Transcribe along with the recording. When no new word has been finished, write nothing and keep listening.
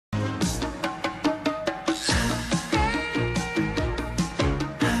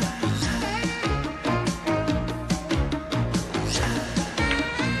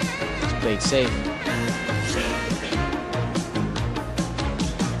played safe.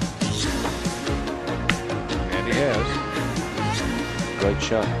 And he has. Great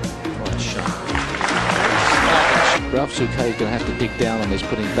shot. What a shot. Ralf Souquet is going to have to dig down on this,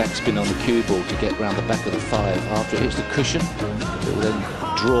 putting backspin on the cue ball to get round the back of the 5. After it hits the cushion, it will then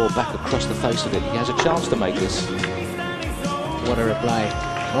draw back across the face of it. He has a chance to make this. What a reply.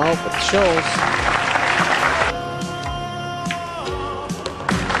 Oh, but it shows.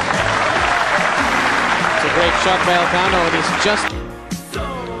 It's a great shot by Alcano, and he's just...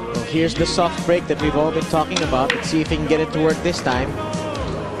 Well, here's the soft break that we've all been talking about. Let's see if he can get it to work this time.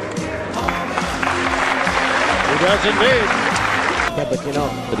 He does indeed. Yeah, but you know...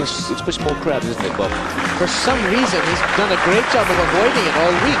 But it's a bit more crowded, isn't it, Bob? For some reason, he's done a great job of avoiding it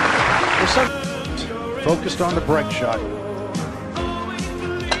all week. For some... Focused on the break shot.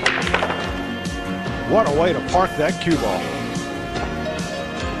 What a way to park that cue ball.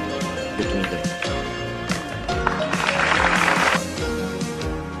 Between them.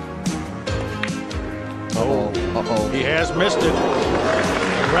 Uh-oh. He has missed it.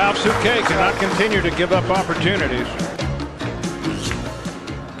 Ralf Souquet cannot continue to give up opportunities.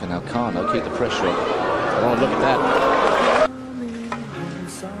 Can Alcano keep the pressure on? Oh, look at that.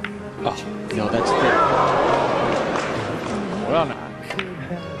 Oh, no, that's it. Well, now.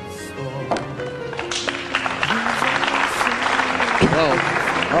 Whoa.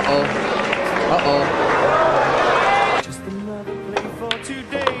 Uh-oh. Uh-oh.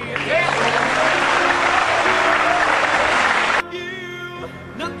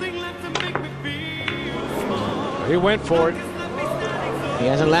 He went for it. He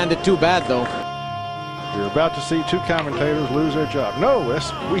hasn't landed too bad, though. You're about to see 2 commentators lose their job. No,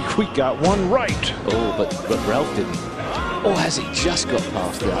 we got one right. Oh, but Ralf didn't. Or has he just got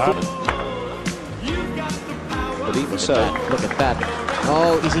past it? But even so, Look at that.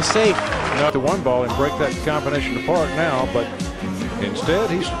 Oh, is he safe? Not the 1 ball and break that combination apart now, but instead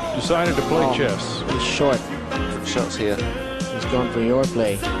he's decided to play chess. He's short. shots here. He's going for your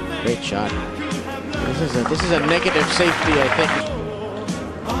play. Great shot. This is a negative safety, I think.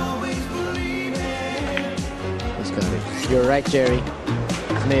 He's got it. You're right, Jerry.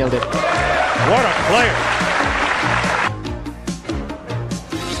 He's nailed it. What a player!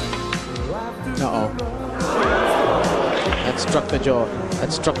 Uh-oh. That struck the jaw.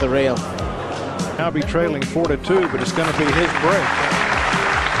 That struck the rail. Now be trailing 4-2, but it's going to be his break.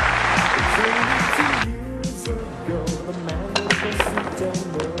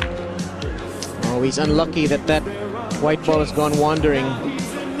 Oh, he's unlucky that that white ball has gone wandering.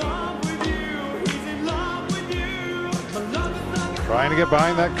 Trying to get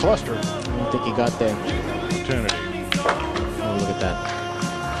behind that cluster. I don't think he got there. Opportunity. Oh, look at that.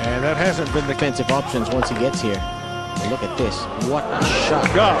 And that hasn't been the Defensive options once he gets here. Oh, look at this. What a shot.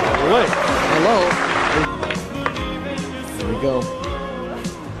 golly. Hello. Here we go.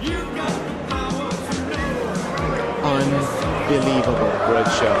 Unbelievable. Great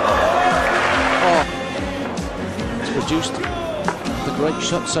shot. Oh, It's produced the great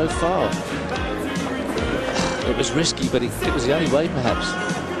shot so far. It was risky, but it was the only way, perhaps.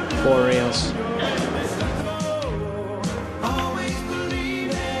 4 rails.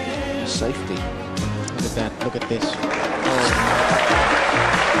 Safety. Look at that. Look at this.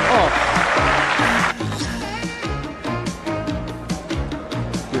 Oh,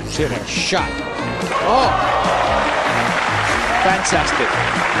 Good hitting. Shot. Oh, fantastic.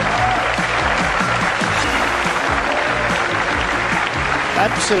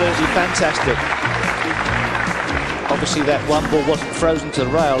 Absolutely fantastic. Obviously that one ball wasn't frozen to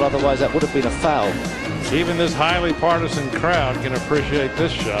the rail, otherwise that would have been a foul. Even this highly partisan crowd can appreciate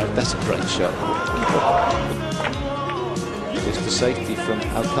this shot. That's a great shot. It's the safety from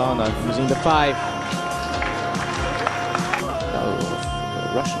Alcano. using the 5. Oh,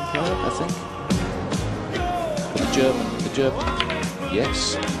 Russian player, I think. The German.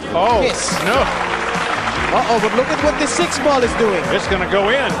 Yes. Oh, Yes. no. Uh-oh, but look at what the 6 ball is doing. It's going to go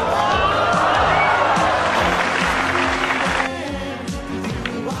in.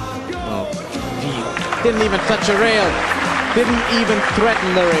 Oh, didn't even touch a rail. Didn't even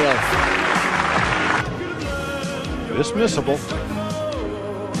threaten the rail. Dismissible.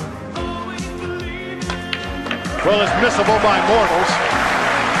 Well, it's missable by mortals.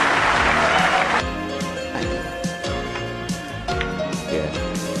 Yeah,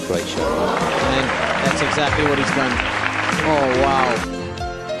 great shot. And that's exactly what he's done. Oh, wow.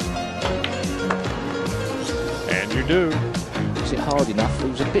 And you do. Is it hard enough? It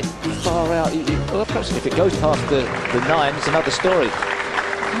was a bit far out. Well, perhaps if it goes past the 9, it's another story.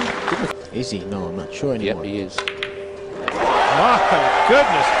 Is he? No, I'm not sure Yep, anymore. My he is.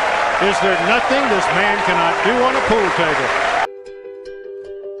 goodness. Is there nothing this man cannot do on a pool table?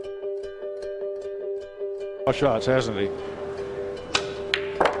 Shots, hasn't he?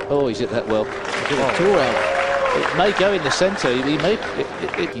 Oh, he's hit that well. He did it too well. It may go in the centre. He may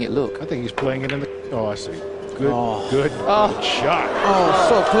making it look. I think he's playing it in the. Oh, I see. Good, good shot. Oh,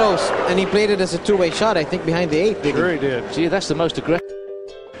 so close. And he played it as a two-way shot, I think, behind the 8. Sure he did. See, that's the most aggressive.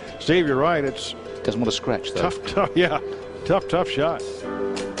 Steve, you're right. It's doesn't want to scratch though. Tough, yeah. Tough shot.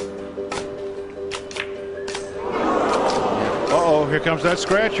 Uh-oh, here comes that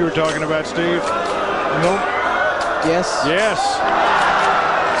scratch you were talking about, Steve. Nope. Yes. Yes.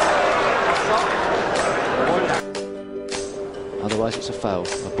 Otherwise, it's a foul.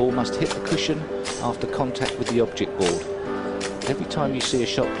 The ball must hit the cushion after contact with the object board. Every time you see a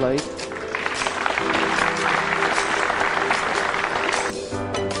shot played,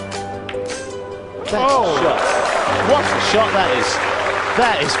 shot. What a shot that is.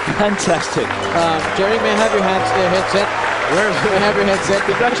 That is fantastic. Jerry, may I have your headset? May I have your headset?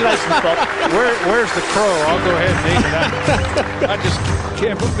 Congratulations, Bob. Where's the crow? I'll go ahead and eat it. I just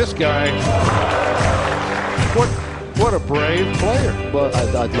can't believe this guy. What a brave player. Well,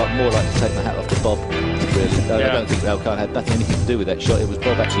 I'd more like to take my hat off to Bob, really. I don't think Alcano had anything to do with that shot. It was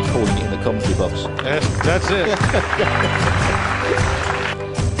Bob actually calling it in the commentary box. That's it.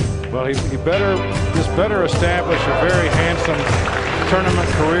 Well, he better establish a very handsome tournament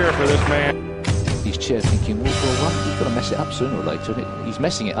career for this man. His chair thinking, well, he's got to mess it up sooner or later. And he's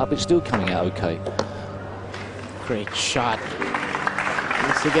messing it up. It's still coming out okay. Great shot.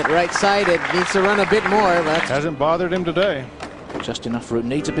 Needs to get right-sided. Needs to run a bit more. But hasn't bothered him today. Just enough room.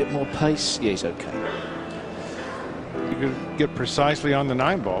 Needs a bit more pace. Yeah, he's okay. You could get precisely on the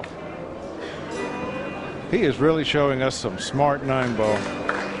 9-ball. He is really showing us some smart 9-ball.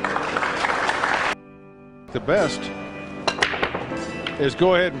 The best is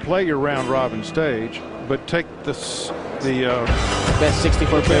go ahead and play your round-robin stage, but take the best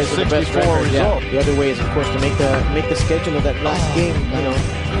 64 players with the best record. result. Yeah. The other way is, of course, to make the schedule of that last game, you know,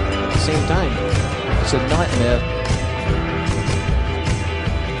 at the same time. It's a nightmare.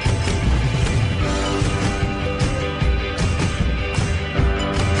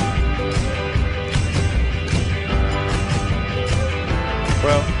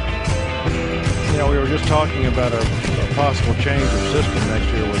 Well, you know, we were just talking about a possible change of system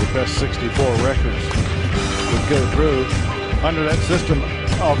next year where the best 64 records would go through. Under that system,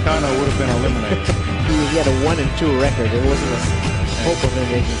 Alcano would have been eliminated. He had a 1-2 record. There wasn't a hope of him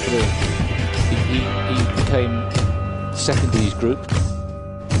making through. He became second in his group.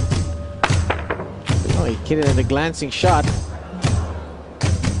 Oh, he hit it at a glancing shot.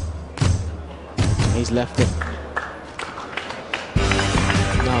 He's left it.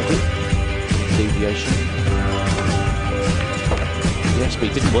 Now deviation. Yes, but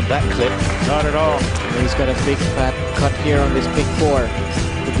he didn't want that clip. Not at all. And he's got a big fat cut here on this big 4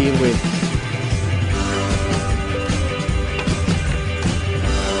 to deal with.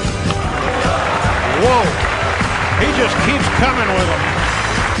 Whoa! He just keeps coming with them.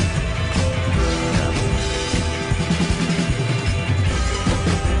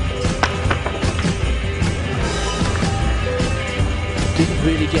 Didn't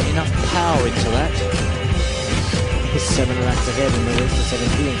really get enough power into that. He's 7 racks ahead in the race to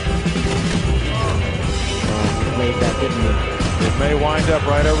 17. Oh, he played that, didn't he? It may wind up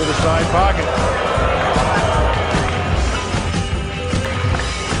right over the side pocket.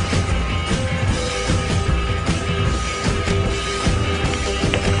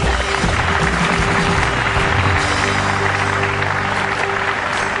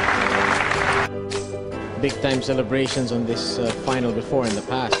 Big time celebrations on this final before in the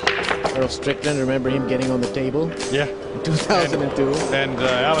past. Earl Strickland, remember him getting on the table? Yeah. In 2002. And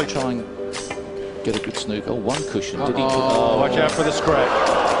Alex. Try and get a good snook. Oh, one cushion. Did he? Oh, watch out for the scratch.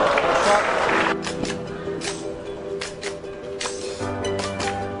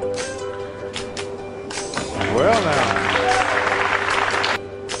 Well, now.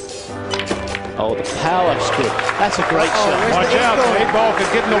 Oh, the power strip. That's a great shot. Watch out. The 8-ball could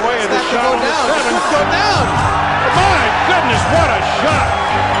get in the way of this shot. Go down. My goodness, what a shot.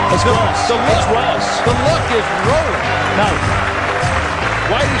 It's worse. It's worse. The luck is rolling. No.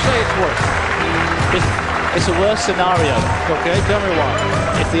 Why do you say it's worse? It's a worse scenario. Okay, tell me why.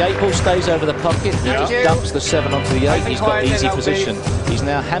 If the 8-ball stays over the pocket, he just dumps the 7 onto the 8. He's got easy position. He's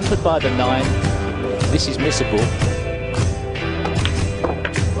now hampered by the 9. This is missable.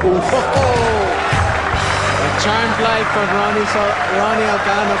 The charmed life of Ronnie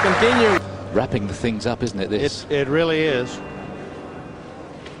Alcano continues. Wrapping the things up, isn't it, this? It really is.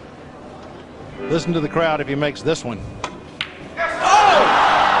 Listen to the crowd if he makes this one. Oh!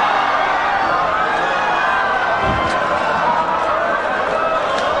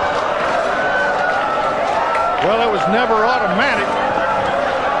 Well, it was never automatic.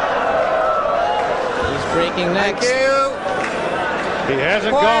 He's breaking next. He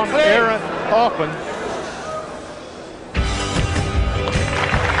hasn't gone errant often.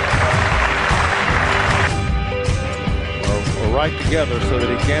 We're right together so that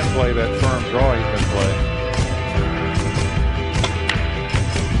he can play that firm draw he's been playing.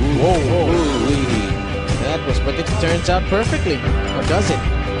 Whoa, that was, but it turns out perfectly. Or does it?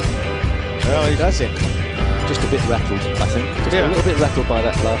 Well, he does it. Just a bit rattled, I think. Just a little bit rattled by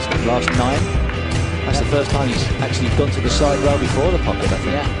that last 9. That's the first time he's actually gone to the side rail before the pocket, I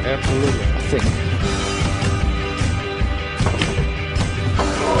think. Yeah, absolutely. I think.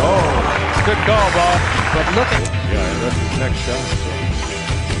 Oh, good call, Bob. But look at... Yeah, that's his next shot.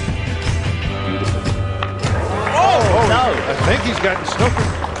 Beautiful. Oh, no! I think he's gotten snookered.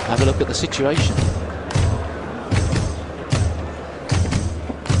 Have a look at the situation.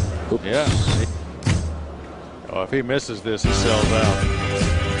 Oops. Yeah. Oh, if he misses this, he sells out.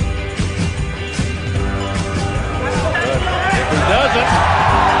 But if he doesn't,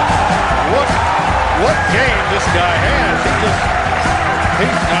 what game this guy has?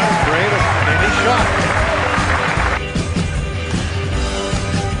 He's not afraid of any shot.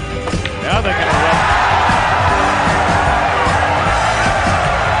 Now they're going to run.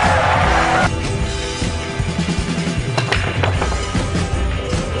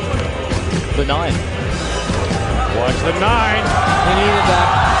 The 9. Watch the 9. He needed that.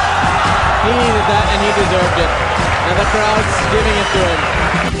 He needed that, and he deserved it. And the crowd's giving it to him.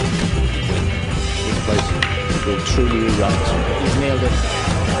 This place will truly erupt. He's nailed it.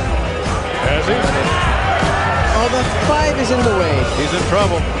 Has he? Oh, the 5 is in the way. He's in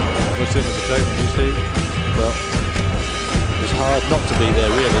trouble. What's in the table, you see? Well, it's hard not to be there,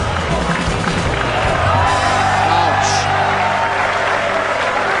 really. Ouch.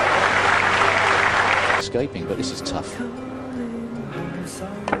 Escaping, but this is tough.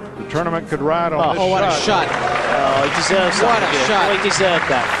 The tournament could ride on this Oh, what a shot. shot. Oh, he deserves What something a here. shot. Oh, he deserved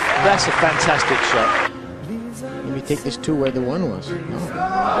that. That's a fantastic shot. Maybe take this to where the 1 was. No.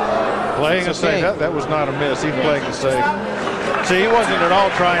 Playing a safe, that was not a miss. He's playing a safe. See, he wasn't at all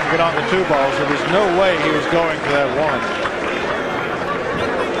trying to get on the 2 ball, so there's no way he was going to that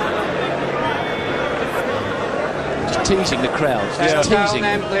 1. Just teasing the crowd. Just teasing.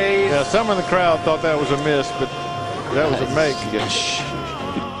 Yeah, some of the crowd thought that was a miss, but that was a make.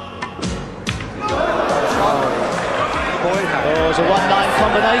 Oh, it's a 1-9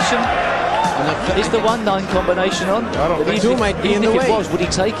 combination. Is the 1-9 combination on? I don't think two might be in the even if way. it was, would he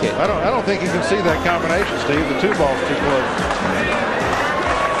take it? I don't think you can see that combination, Steve. The 2 ball's too close.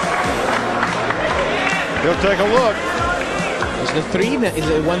 He'll take a look. Is the 3? Is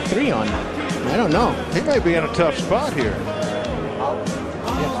it 1-3 on? I don't know. He may be in a tough spot here.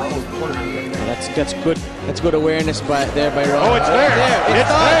 That's good. That's good awareness by Ronato. Oh, it's there. It's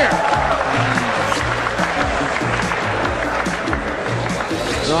there.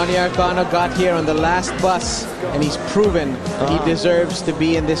 Ronnie Alcano got here on the last bus, and he's proven he deserves to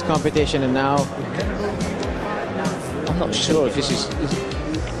be in this competition. And now, I'm not sure if this is.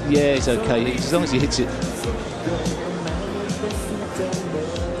 Yeah, it's okay as long as he hits it.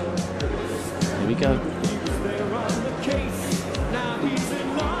 Here we go.